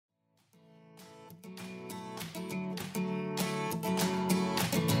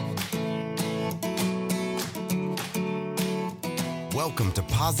Welcome to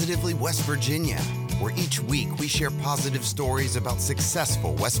Positively West Virginia, where each week we share positive stories about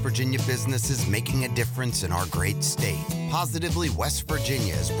successful West Virginia businesses making a difference in our great state. Positively West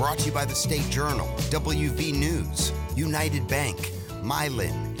Virginia is brought to you by the State Journal, WV News, United Bank,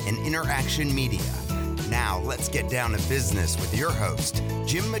 Mylan, and Interaction Media. Now let's get down to business with your host,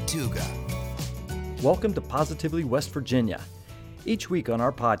 Jim Matuga. Welcome to Positively West Virginia. Each week on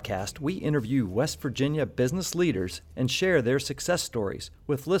our podcast, we interview West Virginia business leaders and share their success stories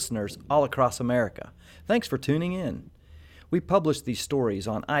with listeners all across America. Thanks for tuning in. We publish these stories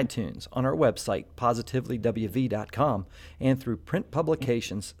on iTunes, on our website, positivelywv.com, and through print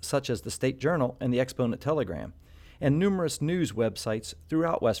publications such as the State Journal and the Exponent Telegram, and numerous news websites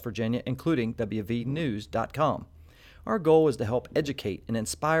throughout West Virginia, including wvnews.com. Our goal is to help educate and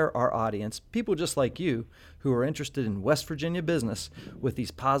inspire our audience, people just like you, who are interested in West Virginia business with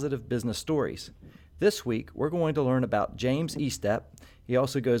these positive business stories. This week, we're going to learn about James Estep. He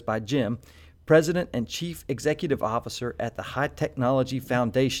also goes by Jim, President and Chief Executive Officer at the High Technology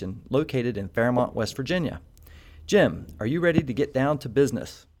Foundation, located in Fairmont, West Virginia. Jim, are you ready to get down to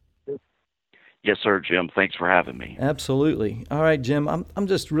business? Yes, sir, Jim. Thanks for having me. Absolutely. All right, Jim, I'm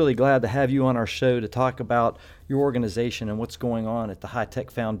just really glad to have you on our show to talk about your organization and what's going on at the High Tech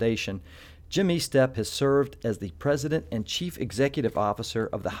Foundation. Jim Estep has served as the President and Chief Executive Officer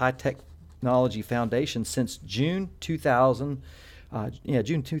of the High Technology Foundation since June 2000.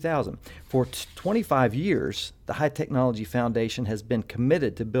 For 25 years, the High Technology Foundation has been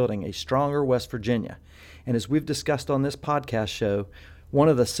committed to building a stronger West Virginia. And as we've discussed on this podcast show, one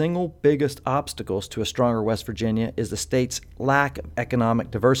of the single biggest obstacles to a stronger West Virginia is the state's lack of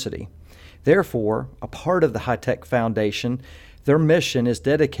economic diversity. Therefore, a part of the High Tech Foundation, their mission is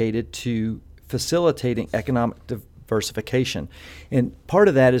dedicated to facilitating economic diversification. And part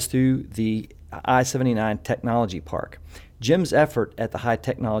of that is through the I-79 Technology Park. Jim's effort at the High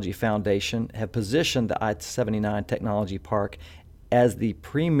Technology Foundation have positioned the I-79 Technology Park as the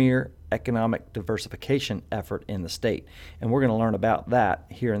premier economic diversification effort in the state. And we're going to learn about that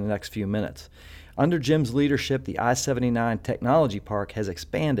here in the next few minutes. Under Jim's leadership, the I-79 Technology Park has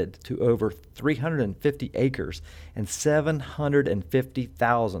expanded to over 350 acres and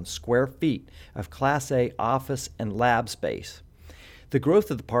 750,000 square feet of Class A office and lab space. The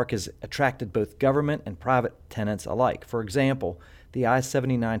growth of the park has attracted both government and private tenants alike. For example, the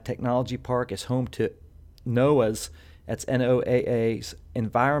I-79 Technology Park is home to NOAA's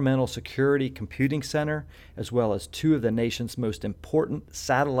Environmental Security Computing Center, as well as two of the nation's most important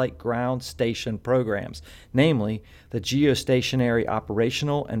satellite ground station programs, namely the Geostationary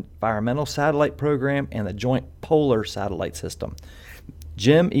Operational Environmental Satellite Program and the Joint Polar Satellite System.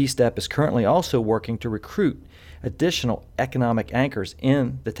 Jim Estep is currently also working to recruit additional economic anchors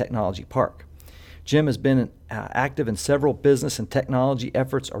in the technology park. Jim has been active in several business and technology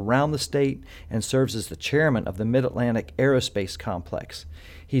efforts around the state and serves as the chairman of the Mid-Atlantic Aerospace Complex.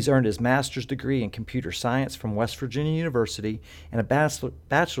 He's earned his master's degree in computer science from West Virginia University and a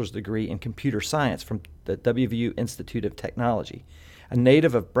bachelor's degree in computer science from the WVU Institute of Technology. A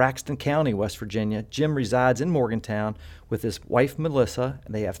native of Braxton County, West Virginia, Jim resides in Morgantown with his wife, Melissa,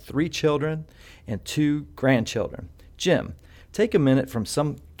 and they have 3 children and 2 grandchildren. Jim, take a minute from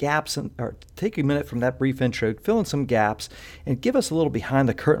that brief intro, fill in some gaps, and give us a little behind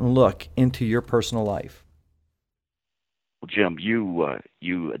the curtain look into your personal life. Well, Jim,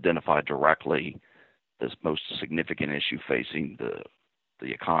 you identified directly this most significant issue facing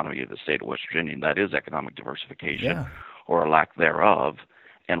the economy of the state of West Virginia, and that is economic diversification, or a lack thereof,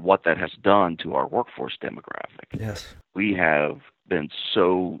 and what that has done to our workforce demographic. Yes. We have been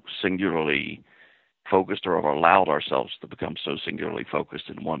so singularly focused, or have allowed ourselves to become so singularly focused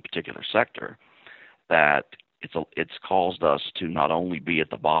in one particular sector, that it's caused us to not only be at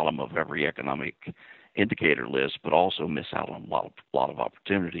the bottom of every economic indicator list, but also miss out on a lot of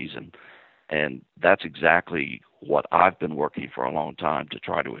opportunities. And that's exactly what I've been working for a long time to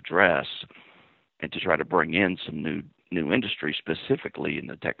try to address, and to try to bring in some new industry, specifically in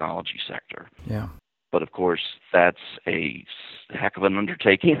the technology sector. Yeah. But of course, that's a heck of an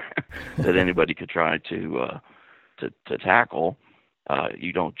undertaking that anybody could try to tackle.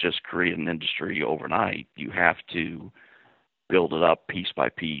 You don't just create an industry overnight. You have to build it up piece by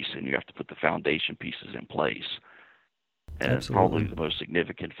piece, and you have to put the foundation pieces in place. And Absolutely. Probably the most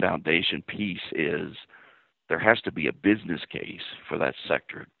significant foundation piece is there has to be a business case for that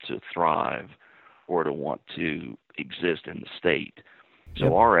sector to thrive or to want to exist in the state.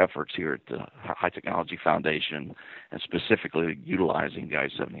 So Our efforts here at the High Technology Foundation, and specifically utilizing the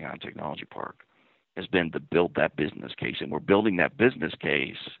I-79 Technology Park, has been to build that business case. And we're building that business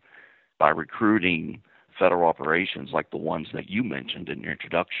case by recruiting federal operations like the ones that you mentioned in your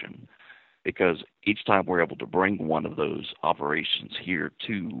introduction, because each time we're able to bring one of those operations here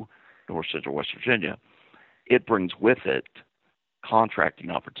to North Central West Virginia, it brings with it contracting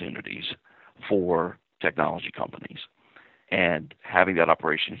opportunities for technology companies. And having that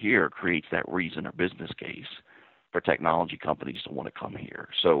operation here creates that reason or business case for technology companies to want to come here.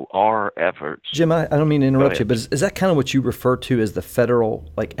 So our efforts... Jim, I don't mean to interrupt you, but is that kind of what you refer to as the federal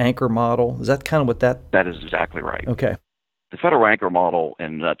anchor model? Is that kind of what that... That is exactly right. Okay. The federal anchor model, in a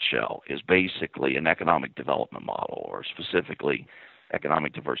nutshell, is basically an economic development model, or specifically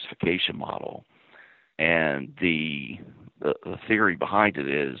economic diversification model. And the theory behind it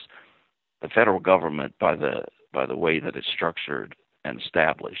is the federal government, by the way that it's structured and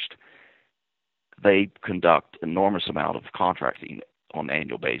established, they conduct enormous amount of contracting on an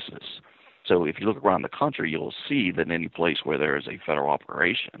annual basis. So if you look around the country, you'll see that any place where there is a federal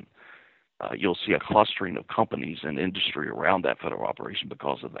operation, you'll see a clustering of companies and industry around that federal operation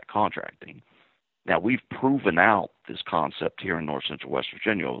because of that contracting. Now, we've proven out this concept here in North Central West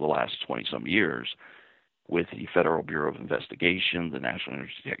Virginia over the last 20-some years with the Federal Bureau of Investigation, the National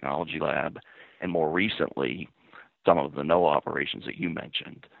Energy Technology Lab, and more recently, some of the NOAA operations that you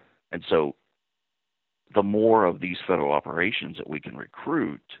mentioned. And so the more of these federal operations that we can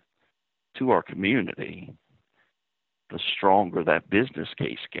recruit to our community, the stronger that business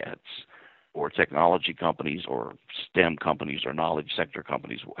case gets, or technology companies or STEM companies or knowledge sector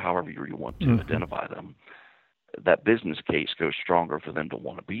companies, however you want to identify them. That business case goes stronger for them to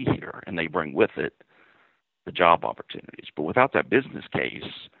want to be here, and they bring with it the job opportunities. But without that business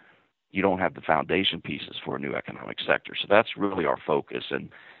case, you don't have the foundation pieces for a new economic sector. So that's really our focus. And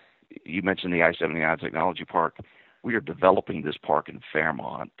you mentioned the I-79 Technology Park. We are developing this park in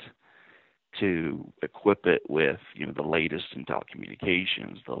Fairmont to equip it with, the latest in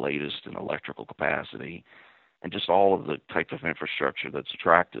telecommunications, the latest in electrical capacity, and just all of the type of infrastructure that's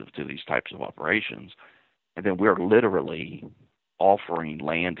attractive to these types of operations. And then we're literally offering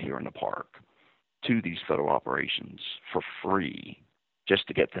land here in the park to these federal operations for free just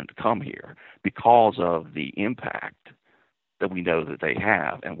to get them to come here because of the impact that we know that they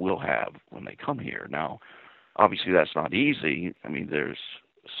have and will have when they come here. Now, obviously that's not easy. I mean, there's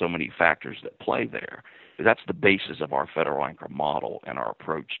so many factors that play there. But that's the basis of our federal anchor model and our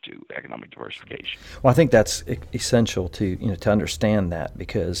approach to economic diversification. Well, I think that's essential to understand that,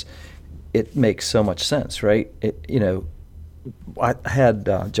 because it makes so much sense, right? I had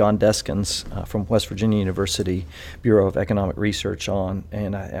John Deskins from West Virginia University Bureau of Economic Research on,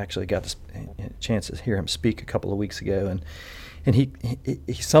 and I actually got a chance to hear him speak a couple of weeks ago, and he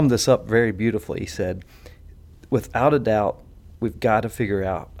summed this up very beautifully. He said, without a doubt, we've got to figure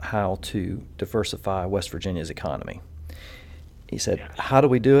out how to diversify West Virginia's economy. He said, How do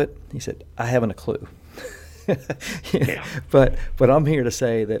we do it? He said, I haven't a clue. Yeah. But I'm here to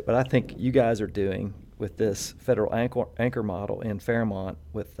say that what I think you guys are doing with this federal anchor model in Fairmont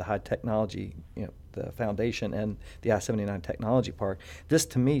with the high technology, the foundation and the I-79 Technology Park, this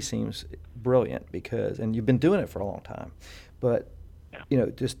to me seems brilliant and you've been doing it for a long time. But,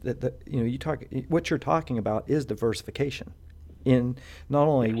 just what you're talking about is diversification in not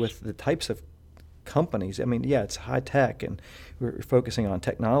only with the types of companies. I mean, it's high tech, and we're focusing on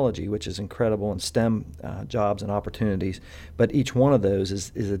technology, which is incredible, and STEM jobs and opportunities. But each one of those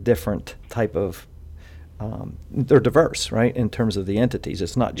is a different type of. They're diverse, right, in terms of the entities.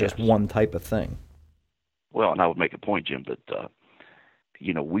 It's not just one type of thing. Well, and I would make a point, Jim, that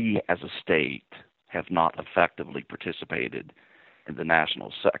we as a state have not effectively participated in the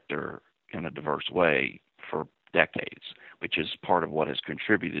national sector in a diverse way for decades, which is part of what has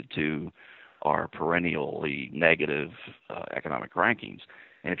contributed to our perennially negative economic rankings.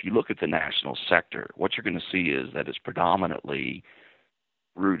 And if you look at the national sector, what you're going to see is that it's predominantly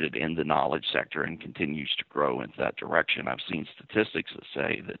rooted in the knowledge sector and continues to grow into that direction. I've seen statistics that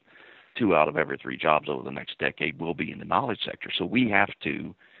say that 2 out of every 3 jobs over the next decade will be in the knowledge sector. So we have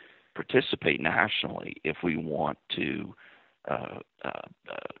to participate nationally if we want to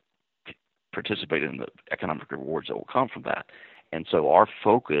participate in the economic rewards that will come from that. And so our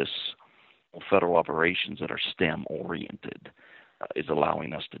focus on federal operations that are STEM-oriented is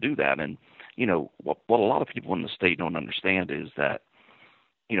allowing us to do that. And, what a lot of people in the state don't understand is that,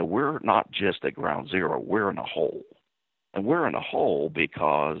 we're not just at ground zero, we're in a hole. And we're in a hole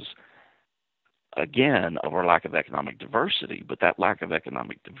because, again, of our lack of economic diversity. But that lack of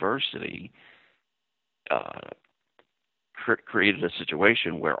economic diversity created a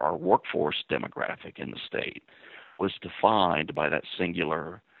situation where our workforce demographic in the state was defined by that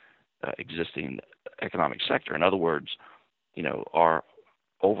singular existing economic sector. In other words,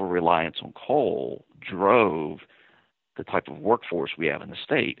 over-reliance on coal drove the type of workforce we have in the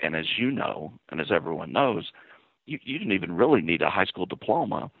state. And as you know, and as everyone knows, you didn't even really need a high school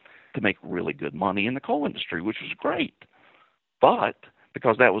diploma to make really good money in the coal industry, which was great. But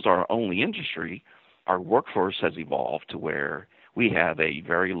because that was our only industry, our workforce has evolved to where we have a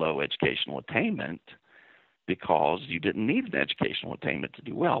very low educational attainment because you didn't need an educational attainment to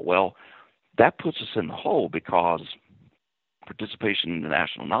do well. Well, that puts us in the hole because participation in the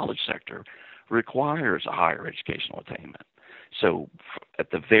national knowledge sector requires a higher educational attainment. So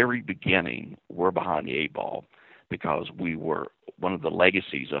at the very beginning, we're behind the eight ball because we were one of the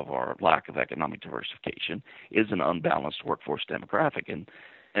legacies of our lack of economic diversification is an unbalanced workforce demographic.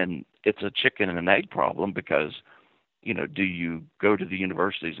 And it's a chicken and an egg problem because, do you go to the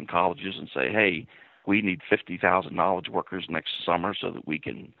universities and colleges and say, hey, we need 50,000 knowledge workers next summer so that we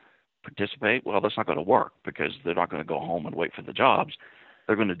can participate? Well, that's not going to work because they're not going to go home and wait for the jobs.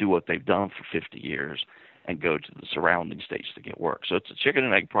 They're going to do what they've done for 50 years and go to the surrounding states to get work. So it's a chicken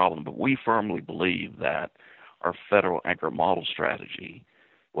and egg problem, but we firmly believe that our federal anchor model strategy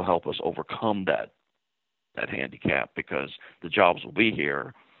will help us overcome that handicap because the jobs will be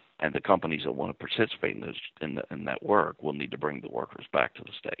here, and the companies that want to participate in that work will need to bring the workers back to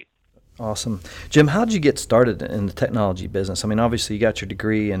the state. Awesome. Jim, how did you get started in the technology business? I mean, obviously you got your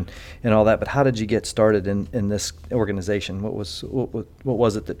degree and all that, but how did you get started in this organization? What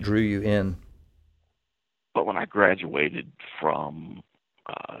was it that drew you in? But when I graduated from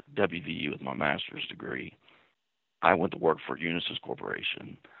WVU with my master's degree, I went to work for Unisys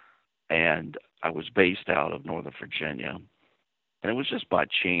Corporation, and I was based out of Northern Virginia. And it was just by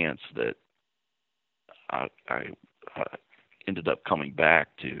chance that I ended up coming back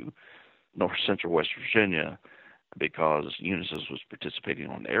to North Central West Virginia because Unisys was participating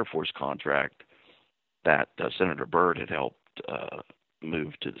on an Air Force contract that Senator Byrd had helped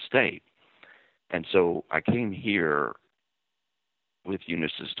move to the state. And so I came here with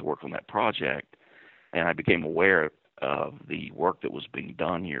Unisys to work on that project, and I became aware of the work that was being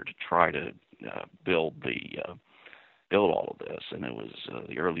done here to try to build all of this. And it was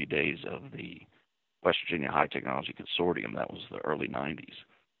the early days of the West Virginia High Technology Consortium. That was the early 90s.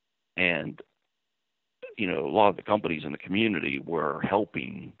 And, a lot of the companies in the community were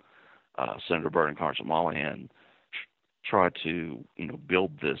helping Senator Byrd and Congressman Mollahan try to,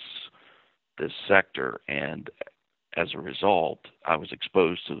 build this sector. And as a result, I was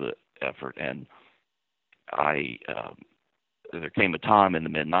exposed to the effort. And there came a time in the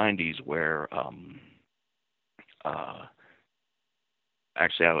mid-90s where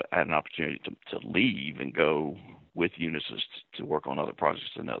actually I had an opportunity to leave and go with Unisys to work on other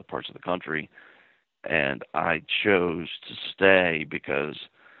projects in other parts of the country. And I chose to stay because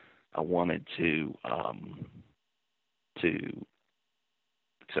I wanted to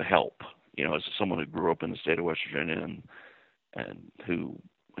help. As someone who grew up in the state of West Virginia and who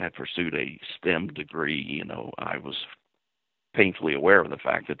had pursued a STEM degree, I was painfully aware of the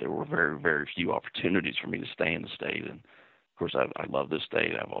fact that there were very, very few opportunities for me to stay in the state. And of course, I love this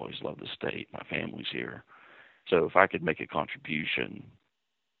state. I've always loved this state. My family's here. So if I could make a contribution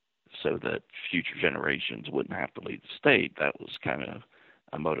so that future generations wouldn't have to leave the state, that was kind of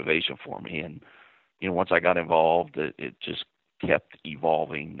a motivation for me. And, once I got involved, it just kept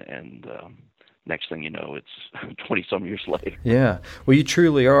evolving. And next thing you know, it's 20-some years later. Yeah. Well, you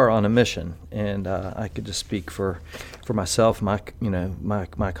truly are on a mission, and I could just speak for myself,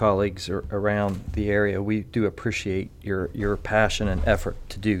 my colleagues around the area. We do appreciate your passion and effort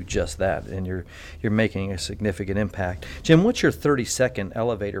to do just that, and you're making a significant impact. Jim, what's your 30-second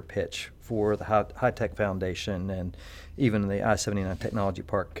elevator pitch for the High Tech Foundation and even the I-79 Technology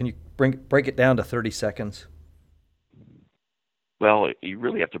Park? Can you break it down to 30 seconds? Well, you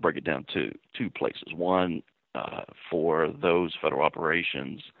really have to break it down to two places. One, for those federal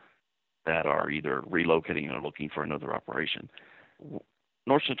operations that are either relocating or looking for another operation.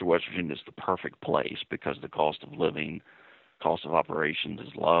 North Central West Virginia is the perfect place because the cost of living, cost of operations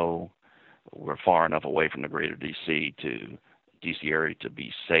is low. We're far enough away from the greater D.C. area to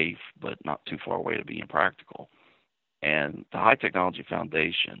be safe, but not too far away to be impractical. And the High Technology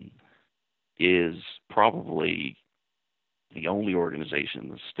Foundation is probably the only organization in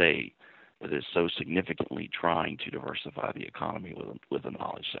the state that is so significantly trying to diversify the economy with the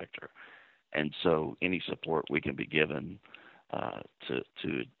knowledge sector. And so any support we can be given to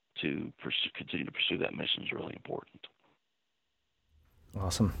continue to pursue that mission is really important.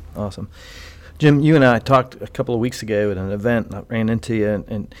 Awesome. Jim, you and I talked a couple of weeks ago at an event. I ran into you,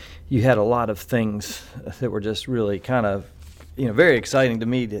 and you had a lot of things that were just really kind of, very exciting to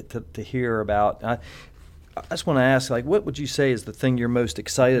me to hear about. I just want to ask, like, what would you say is the thing you're most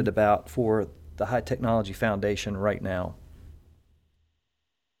excited about for the High Technology Foundation right now?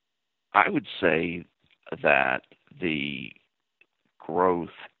 I would say that the growth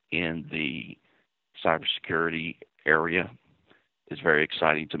in the cybersecurity area is very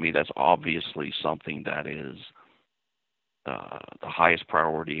exciting to me. That's obviously something that is the highest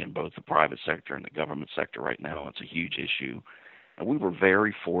priority in both the private sector and the government sector right now. It's a huge issue. And we were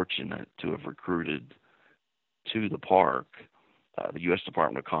very fortunate to have recruited to the park the U.S.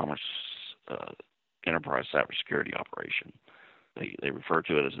 Department of Commerce Enterprise Cybersecurity Operation. They refer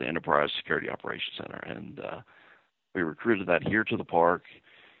to it as the Enterprise Security Operations Center. And we recruited that here to the park.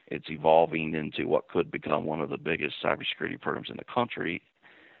 It's evolving into what could become one of the biggest cybersecurity programs in the country.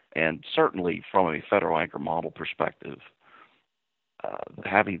 And certainly from a federal anchor model perspective,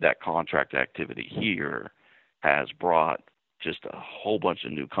 having that contract activity here has brought just a whole bunch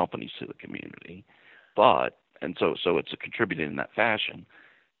of new companies to the community. So it's a contributing in that fashion.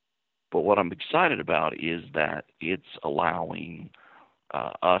 But what I'm excited about is that it's allowing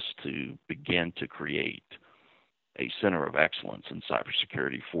us to begin to create a center of excellence in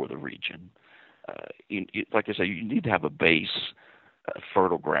cybersecurity for the region. Like I say, you need to have a base,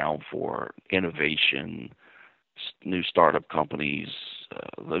 fertile ground for innovation, new startup companies,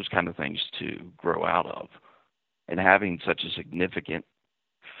 those kind of things to grow out of. And having such a significant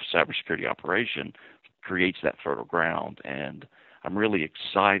cybersecurity operation creates that fertile ground. And I'm really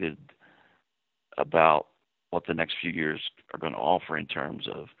excited about what the next few years are going to offer in terms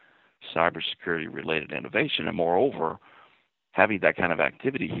of cybersecurity-related innovation. And moreover, having that kind of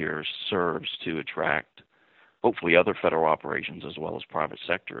activity here serves to attract hopefully other federal operations as well as private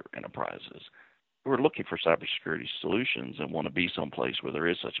sector enterprises who are looking for cybersecurity solutions and want to be someplace where there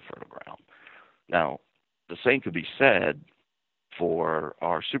is such a fertile ground. Now, the same could be said for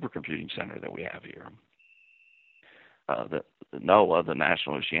our supercomputing center that we have here. The NOAA, the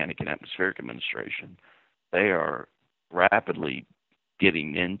National Oceanic and Atmospheric Administration, they are rapidly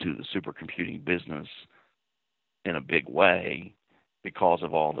getting into the supercomputing business in a big way because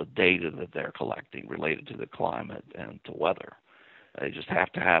of all the data that they're collecting related to the climate and to weather. They just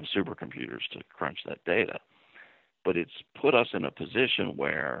have to have supercomputers to crunch that data. But it's put us in a position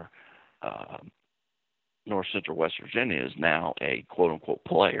where North Central West Virginia is now a quote-unquote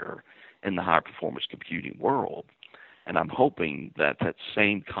player in the high-performance computing world. And I'm hoping that that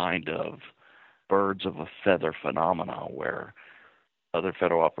same kind of birds of a feather phenomena where other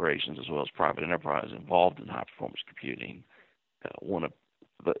federal operations as well as private enterprise involved in high-performance computing want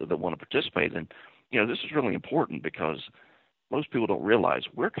to participate. And, this is really important because most people don't realize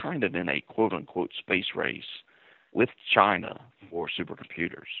we're kind of in a quote-unquote space race with China for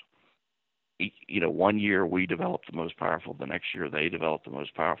supercomputers. 1 year we developed the most powerful, the next year they developed the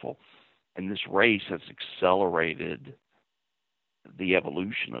most powerful. And this race has accelerated the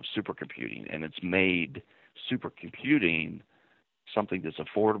evolution of supercomputing, and it's made supercomputing something that's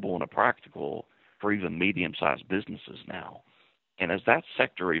affordable and practical for even medium-sized businesses now. And as that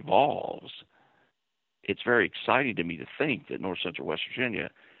sector evolves, it's very exciting to me to think that North Central West Virginia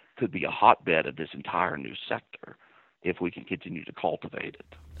could be a hotbed of this entire new sector if we can continue to cultivate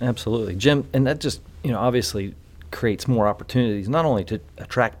it. Absolutely, Jim. And that just, obviously creates more opportunities, not only to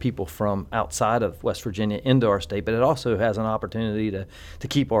attract people from outside of West Virginia into our state, but it also has an opportunity to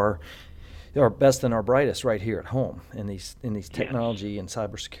keep our best and our brightest right here at home in these technology and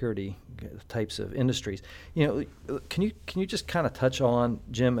cybersecurity types of industries. Can you just kind of touch on,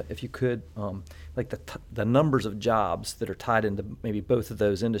 Jim, if you could, like the numbers of jobs that are tied into maybe both of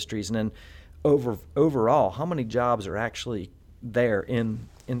those industries, and then overall, how many jobs are actually there in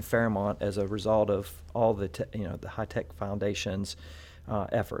Fairmont as a result of all the the High Tech Foundation's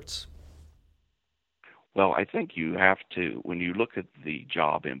efforts? Well, I think you have to, when you look at the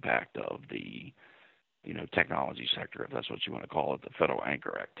job impact of the technology sector, if that's what you want to call it, the federal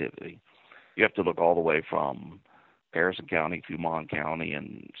anchor activity, you have to look all the way from Harrison County through Mon County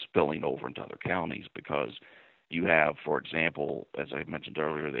and spilling over into other counties, because you have, for example, as I mentioned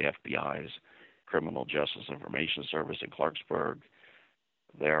earlier, the FBI's Criminal Justice Information Service in Clarksburg.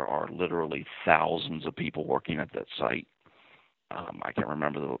 There are literally thousands of people working at that site. I can't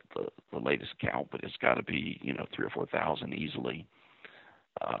remember the latest count, but it's got to be 3,000 or 4,000 easily.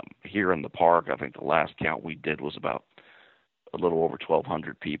 Here in the park, I think the last count we did was about a little over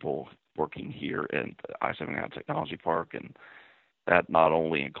 1,200 people working here in the I-79 Technology Park, and that not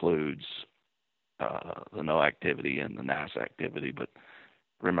only includes the NOAA activity and the NASA activity, but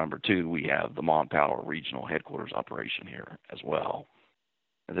remember too, we have the Mon Power Regional Headquarters operation here as well.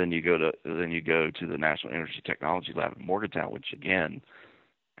 And then you go to the National Energy Technology Lab in Morgantown, which again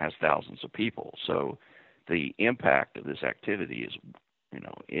has thousands of people. So the impact of this activity is,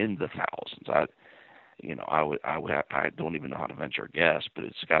 in the thousands. I don't even know how to venture a guess, but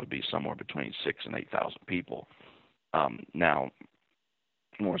it's got to be somewhere between 6,000 and 8,000 people. Now,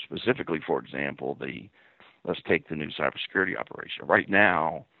 more specifically, for example, let's take the new cybersecurity operation. Right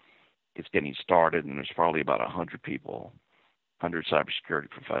now, it's getting started, and there's probably about 100 people, 100 cybersecurity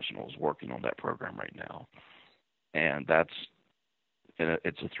professionals working on that program right now. And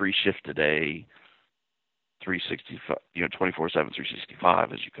it's a 3-shift a day, 365, 24/7,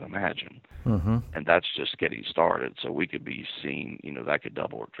 365, as you can imagine. Mm-hmm. And that's just getting started. So we could be seeing, that could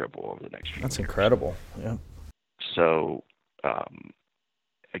double or triple over the next few years. That's incredible. Yeah. So,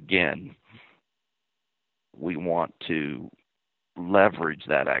 again, we want to leverage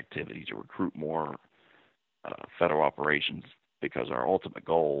that activity to recruit more federal operations, because our ultimate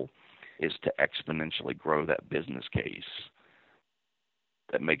goal is to exponentially grow that business case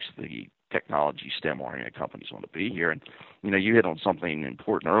that makes the technology STEM-oriented companies want to be here. And, you hit on something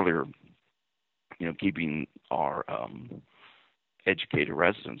important earlier, keeping our educated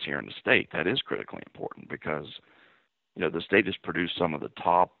residents here in the state. That is critically important because, the state has produced some of the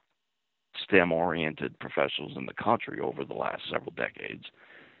top STEM-oriented professionals in the country over the last several decades,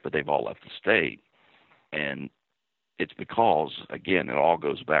 but they've all left the state. And it's because, again, it all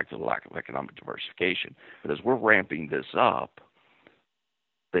goes back to the lack of economic diversification. But as we're ramping this up,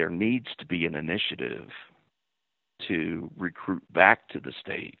 there needs to be an initiative to recruit back to the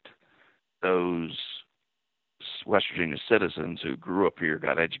state those West Virginia citizens who grew up here,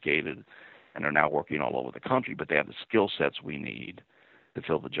 got educated, and are now working all over the country, but they have the skill sets we need to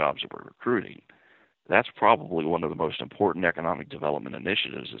fill the jobs that we're recruiting. That's probably one of the most important economic development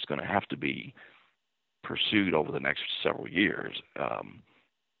initiatives that's going to have to be pursued over the next several years.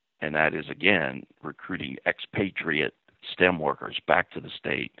 And that is, again, recruiting expatriate STEM workers back to the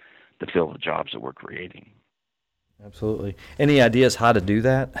state to fill the jobs that we're creating. Absolutely. Any ideas how to do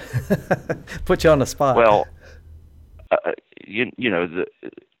that? Put you on the spot. Well,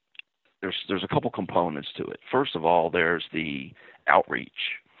 there's a couple components to it. First of all, there's the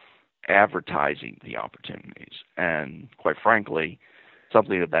outreach, advertising the opportunities. And quite frankly,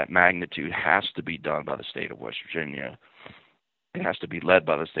 something of that magnitude has to be done by the state of West Virginia. It has to be led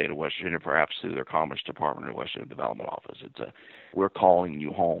by the state of West Virginia, perhaps through their Commerce Department or West Virginia Development Office. It's a We're Calling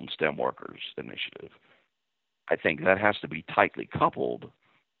You Home STEM Workers initiative. I think that has to be tightly coupled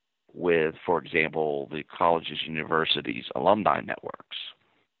with, for example, the colleges, universities, alumni networks.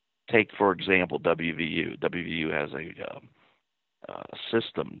 Take, for example, WVU. WVU has a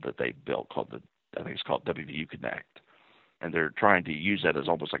system that they built I think it's called WVU Connect. And they're trying to use that as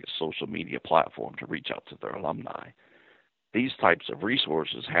almost like a social media platform to reach out to their alumni. These types of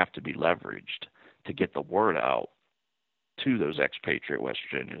resources have to be leveraged to get the word out to those expatriate West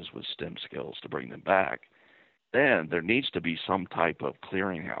Virginians with STEM skills to bring them back. Then there needs to be some type of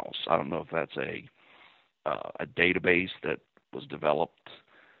clearinghouse. I don't know if that's a database that was developed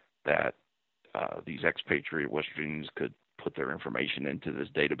that these expatriate West Virginians could put their information into this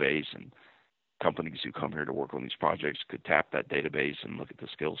database, and companies who come here to work on these projects could tap that database and look at the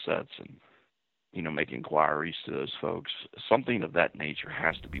skill sets and, make inquiries to those folks. Something of that nature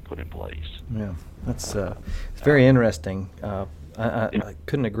has to be put in place. Yeah, that's it's very interesting. I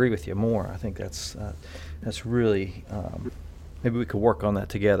couldn't agree with you more. I think that's really maybe we could work on that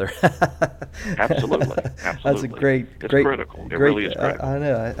together. Absolutely. That's a great. It's critical. It really is critical. I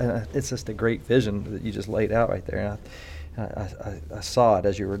know. It's just a great vision that you just laid out right there. And I saw it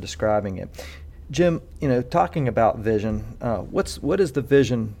as you were describing it. Jim, talking about vision, what is the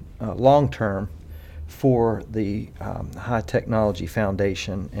vision long term for the High Technology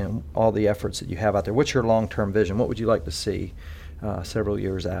Foundation and all the efforts that you have out there? What's your long-term vision? What would you like to see several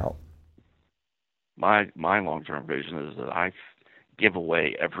years out? My long-term vision is that I give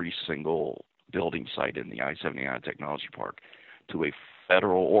away every single building site in the I-79 Technology Park to a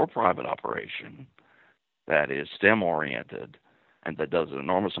federal or private operation that is STEM-oriented and that does an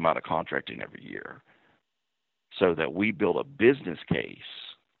enormous amount of contracting every year, so that we build a business case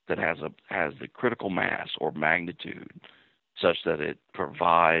that has the critical mass or magnitude such that it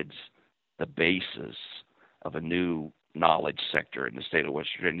provides the basis of a new knowledge sector in the state of West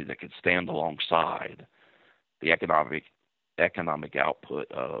Virginia that could stand alongside the economic output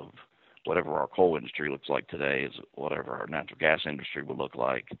of whatever our coal industry looks like today, is whatever our natural gas industry will look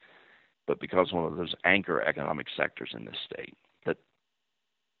like, but because one of those anchor economic sectors in this state that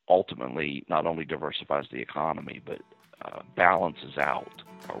ultimately not only diversifies the economy, but balances out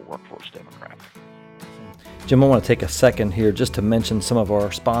our workforce demographic. Jim, I want to take a second here just to mention some of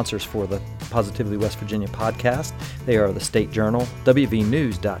our sponsors for the Positively West Virginia podcast. They are the State Journal,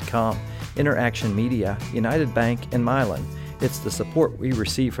 WVNews.com, Interaction Media, United Bank, and Mylan. It's the support we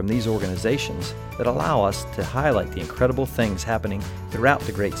receive from these organizations that allow us to highlight the incredible things happening throughout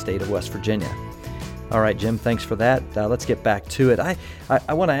the great state of West Virginia. All right, Jim, thanks for that. Let's get back to it.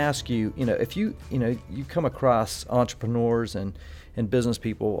 I want to ask you, if you come across entrepreneurs and business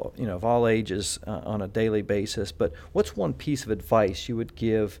people, of all ages on a daily basis, but what's one piece of advice you would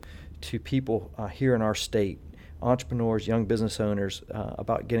give to people here in our state, entrepreneurs, young business owners,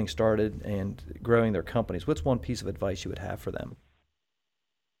 about getting started and growing their companies? What's one piece of advice you would have for them?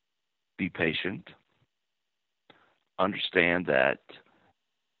 Be patient. Understand that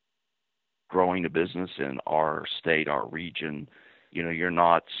growing a business in our state, our region, you're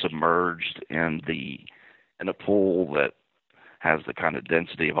not submerged in a pool that has the kind of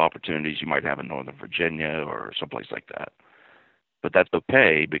density of opportunities you might have in Northern Virginia or someplace like that. But that's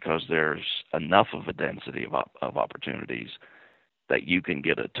okay, because there's enough of a density of opportunities that you can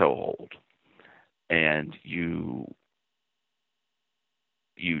get a toehold. And you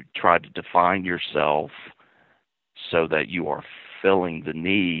try to define yourself so that you are filling the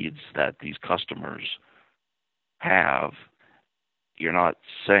needs that these customers have. You're not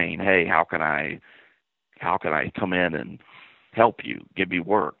saying, "Hey, how can I come in and help you, give me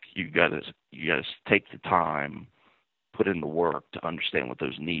work?" You got to take the time, put in the work to understand what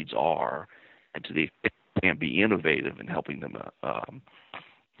those needs are, and to the extent you can be innovative in helping them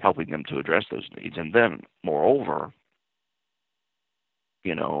to address those needs. And then, moreover,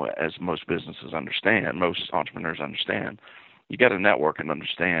 as most businesses understand, most entrepreneurs understand, you got to network and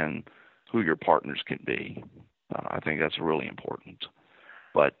understand who your partners can be. I think that's really important.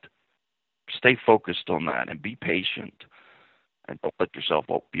 But stay focused on that and be patient, and don't let yourself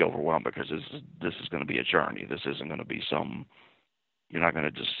be overwhelmed, because this is going to be a journey. This isn't going to be you're not going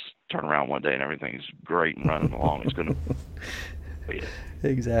to just turn around one day and everything's great and running along. It's going to be it.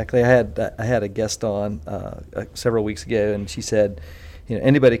 Exactly. I had a guest on several weeks ago, and she said,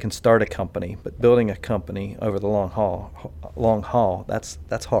 anybody can start a company, but building a company over the long haul,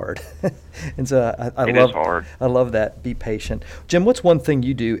 that's hard. And so It is hard. I love that. Be patient. Jim, what's one thing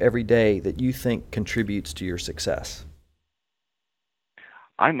you do every day that you think contributes to your success?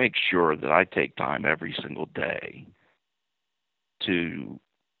 I make sure that I take time every single day to,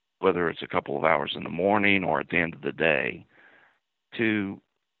 whether it's a couple of hours in the morning or at the end of the day, to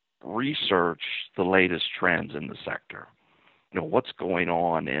research the latest trends in the sector. What's going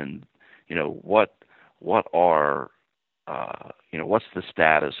on, and what are what's the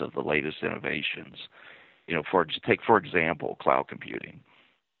status of the latest innovations? For example, cloud computing.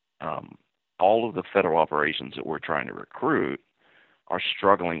 All of the federal operations that we're trying to recruit are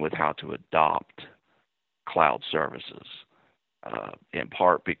struggling with how to adopt cloud services, in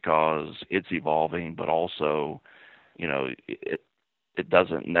part because it's evolving, but also, it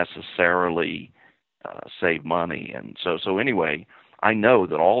doesn't necessarily save money. And so anyway, I know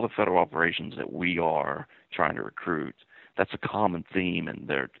that all the federal operations that we are trying to recruit, that's a common theme in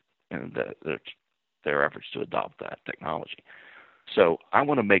their efforts to adopt that technology. So I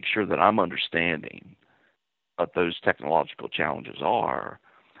want to make sure that I'm understanding what those technological challenges are,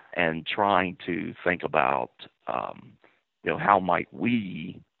 and trying to think about, how might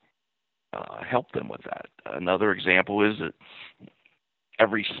we help them with that. Another example is that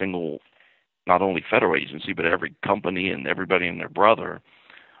every single, not only federal agency, but every company and everybody and their brother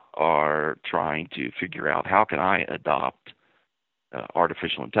are trying to figure out, how can I adopt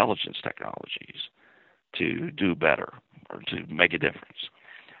artificial intelligence technologies to do better or to make a difference.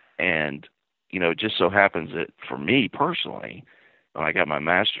 And it just so happens that for me personally, when I got my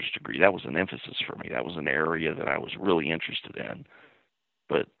master's degree, that was an emphasis for me. That was an area that I was really interested in.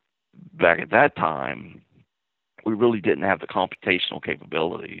 But back at that time, we really didn't have the computational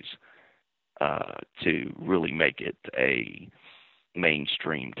capabilities to really make it a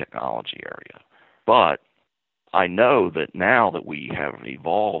mainstream technology area. But I know that now that we have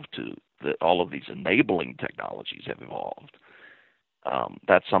evolved that all of these enabling technologies have evolved,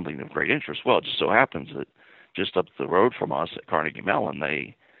 that's something of great interest. Well, it just so happens that just up the road from us at Carnegie Mellon,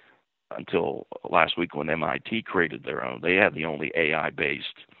 until last week when MIT created their own, they had the only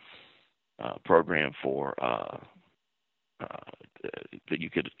AI-based program for that you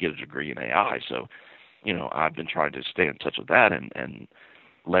could get a degree in AI. So, I've been trying to stay in touch with that and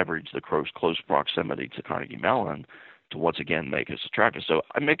leverage the close proximity to Carnegie Mellon to once again make us attractive. So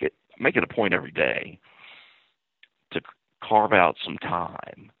I make it a point every day to carve out some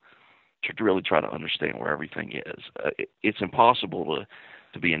time to really try to understand where everything is. It's impossible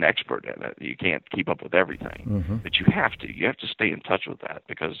to be an expert in it. You can't keep up with everything, but you have to. You have to stay in touch with that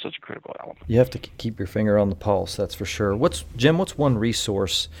because it's such a critical element. You have to keep your finger on the pulse, that's for sure. Jim, what's one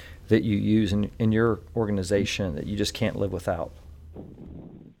resource that you use in your organization that you just can't live without?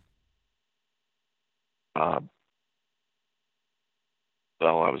 Well,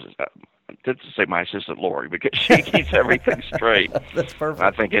 I was tempted to say my assistant Lori, because she keeps everything straight. That's perfect.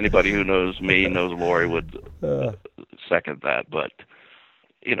 I think anybody who knows me knows Lori would second that. But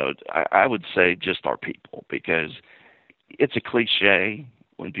I would say just our people, because it's a cliche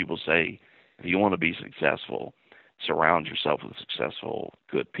when people say, if you want to be successful, surround yourself with successful,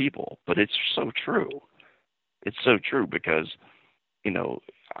 good people. But it's so true. It's so true, because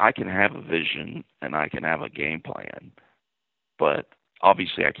I can have a vision and I can have a game plan, but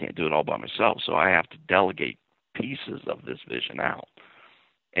obviously I can't do it all by myself. So I have to delegate pieces of this vision out.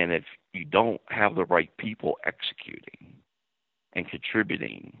 And if you don't have the right people executing and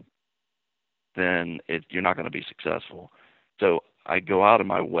contributing, then you're not going to be successful. So I go out of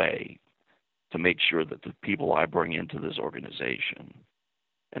my way to make sure that the people I bring into this organization,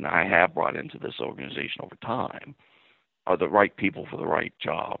 and I have brought into this organization over time, are the right people for the right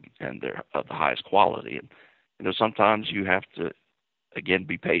job, and they're of the highest quality. And sometimes you have to, again,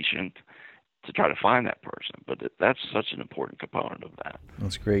 be patient to try to find that person, but that's such an important component of that.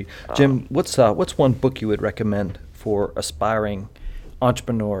 That's great. Jim, what's one book you would recommend for aspiring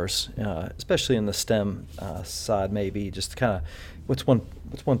entrepreneurs, especially in the STEM side? Maybe just kind of what's one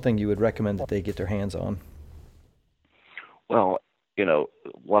thing you would recommend that they get their hands on? Well,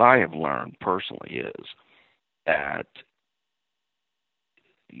 what I have learned personally is that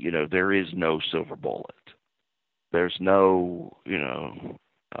there is no silver bullet. There's no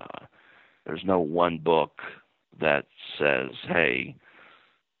there's no one book that says, hey,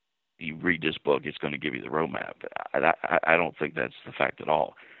 you read this book, it's going to give you the roadmap. I don't think that's the fact at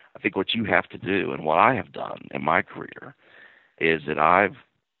all. I think what you have to do, and what I have done in my career, is that I've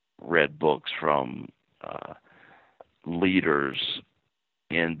read books from leaders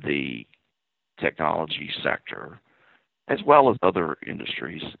in the technology sector, as well as other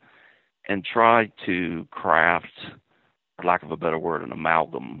industries, and try to craft, for lack of a better word, an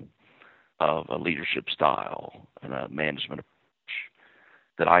amalgam of a leadership style and a management approach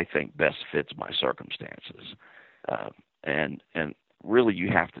that I think best fits my circumstances. And really, you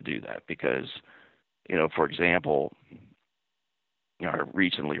have to do that because, for example, I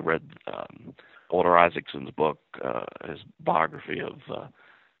recently read Walter Isaacson's book, his biography of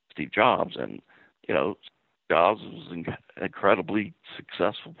Steve Jobs, and Jobs was an incredibly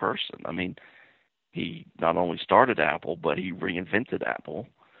successful person. I mean, he not only started Apple, but he reinvented Apple.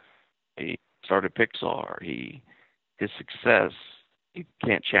 He started Pixar. His success, you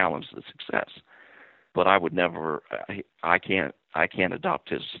can't challenge the success. But I would never. I can't adopt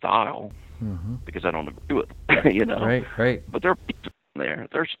his style because I don't agree with it. Right. But there are pieces in there.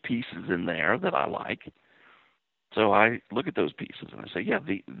 There's pieces in there that I like. So I look at those pieces and I say, yeah,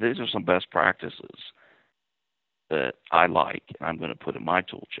 these are some best practices that I like, and I'm going to put in my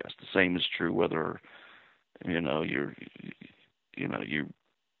tool chest. The same is true whether if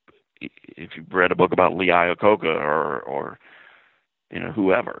you've read a book about Lee Iacocca or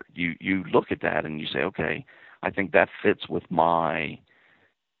whoever, you look at that and you say, okay, I think that fits with my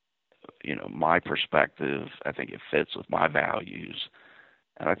my perspective. I think it fits with my values,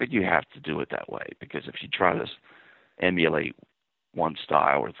 and I think you have to do it that way, because if you try to emulate one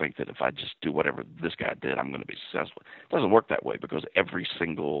style or think that if I just do whatever this guy did, I'm going to be successful, it doesn't work that way, because every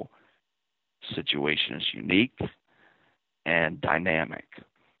single situation is unique and dynamic,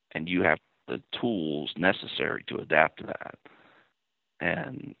 and you have the tools necessary to adapt to that.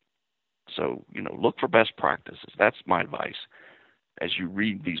 And so, look for best practices. That's my advice. As you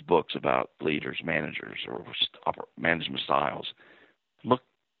read these books about leaders, managers, or management styles, look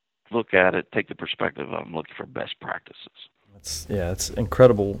at it, take the perspective of them, looking for best practices. It's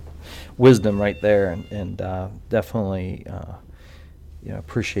incredible wisdom right there, and definitely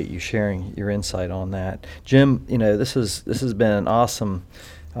appreciate you sharing your insight on that. Jim, this has been an awesome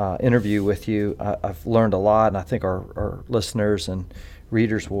interview with you. I've learned a lot, and I think our listeners and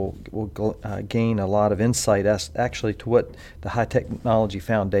readers will gain a lot of insight actually to what the High Technology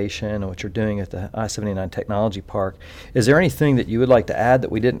Foundation and what you're doing at the I-79 Technology Park. Is there anything that you would like to add that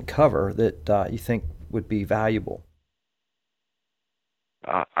we didn't cover that you think would be valuable?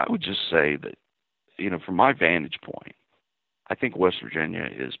 I would just say that, from my vantage point, I think West Virginia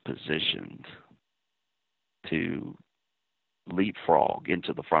is positioned to leapfrog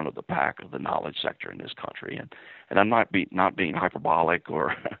into the front of the pack of the knowledge sector in this country. And I'm not being hyperbolic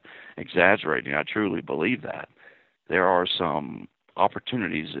or exaggerating. I truly believe that. There are some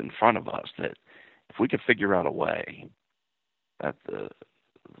opportunities in front of us that if we could figure out a way that the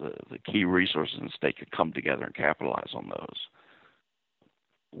key resources in the state could come together and capitalize on those,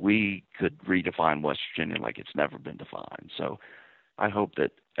 we could redefine West Virginia like it's never been defined. So I hope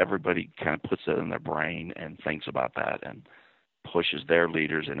that everybody kind of puts that in their brain and thinks about that and pushes their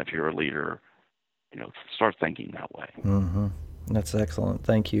leaders. And if you're a leader, start thinking that way. Mm-hmm. That's excellent.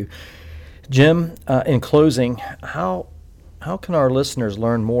 Thank you. Jim, in closing, how can our listeners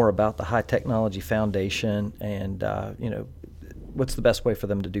learn more about the High Technology Foundation, and what's the best way for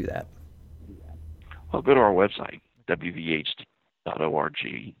them to do that? Well, go to our website, wvht.org.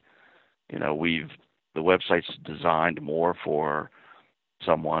 The website's designed more for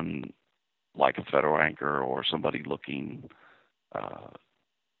someone like a Federal Anchor or somebody looking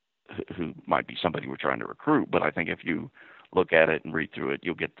who might be somebody we're trying to recruit. But I think if you look at it and read through it,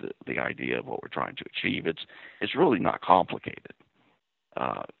 you'll get the idea of what we're trying to achieve. It's really not complicated.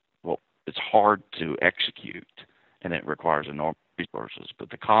 It's hard to execute, and it requires enormous resources, but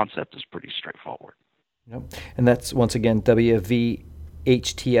the concept is pretty straightforward. Yep. And that's, once again, wvhtf.org,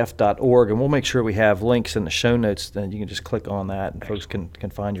 and we'll make sure we have links in the show notes, then you can just click on that and folks can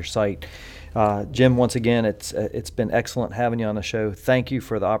find your site. Jim, once again, it's been excellent having you on the show. Thank you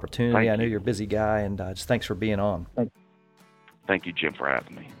for the opportunity. I know you're a busy guy, and just thanks for being on. Thank you, Jim, for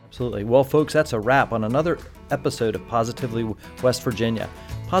having me. Absolutely. Well, folks, that's a wrap on another episode of Positively West Virginia.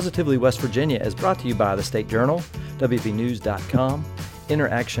 Positively West Virginia is brought to you by the State Journal, WVNews.com,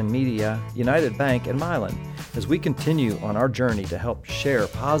 Interaction Media, United Bank, and Mylan, as we continue on our journey to help share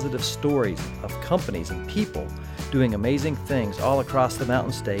positive stories of companies and people doing amazing things all across the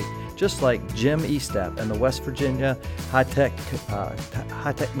Mountain State, just like Jim Estep and the West Virginia High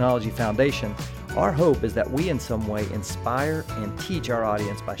Technology Foundation. Our hope is that we in some way inspire and teach our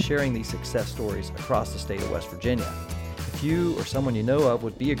audience by sharing these success stories across the state of West Virginia. If you or someone you know of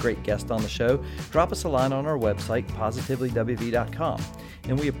would be a great guest on the show, drop us a line on our website, positivelywv.com.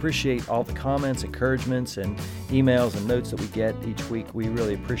 And we appreciate all the comments, encouragements, and emails and notes that we get each week. We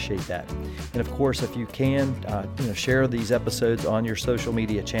really appreciate that. And of course, if you can, share these episodes on your social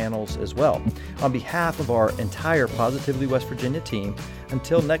media channels as well. On behalf of our entire Positively West Virginia team,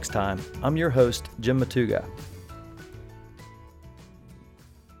 until next time, I'm your host, Jim Matuga.